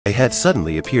a head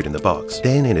suddenly appeared in the box.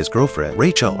 Ben and his girlfriend,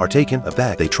 Rachel, are taken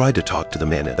aback. They tried to talk to the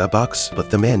man in the box, but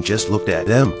the man just looked at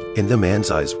them, and the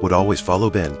man's eyes would always follow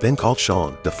Ben. Ben called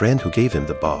Sean, the friend who gave him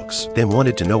the box, then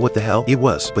wanted to know what the hell it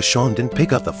was, but Sean didn't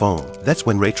pick up the phone. That's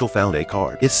when Rachel found a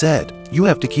card. It said, "You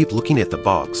have to keep looking at the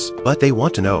box," but they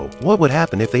want to know what would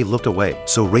happen if they looked away.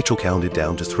 So Rachel counted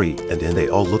down to 3, and then they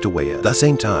all looked away at the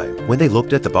same time. When they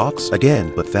looked at the box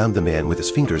again, but found the man with his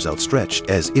fingers outstretched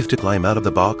as if to climb out of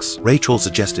the box, Rachel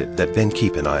suggested that Ben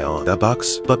keep an eye on the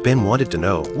box, but Ben wanted to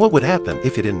know what would happen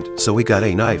if it didn't. So he got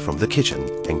a knife from the kitchen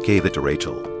and gave it to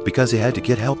Rachel, because he had to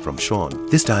get help from Sean.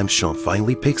 This time Sean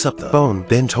finally picks up the phone.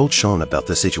 Ben told Sean about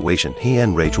the situation he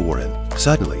and Rachel were in.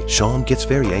 Suddenly, Sean gets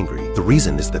very angry. The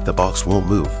reason is that the box won't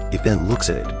move if Ben looks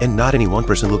at it, and not any one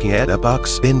person looking at a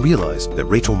box. Ben realized that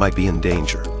Rachel might be in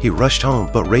danger. He rushed home,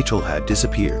 but Rachel had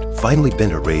disappeared. Finally,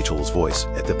 Ben heard Rachel's voice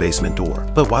at the basement door,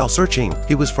 but while searching,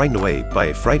 he was frightened away by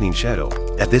a frightening shadow.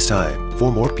 At this time,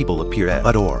 4 more people appeared at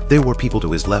the door. There were people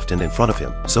to his left and in front of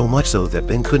him, so much so that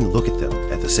Ben couldn't look at them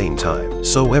at the same time.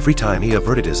 So every time he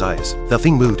averted his eyes, the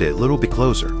thing moved a little bit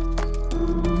closer.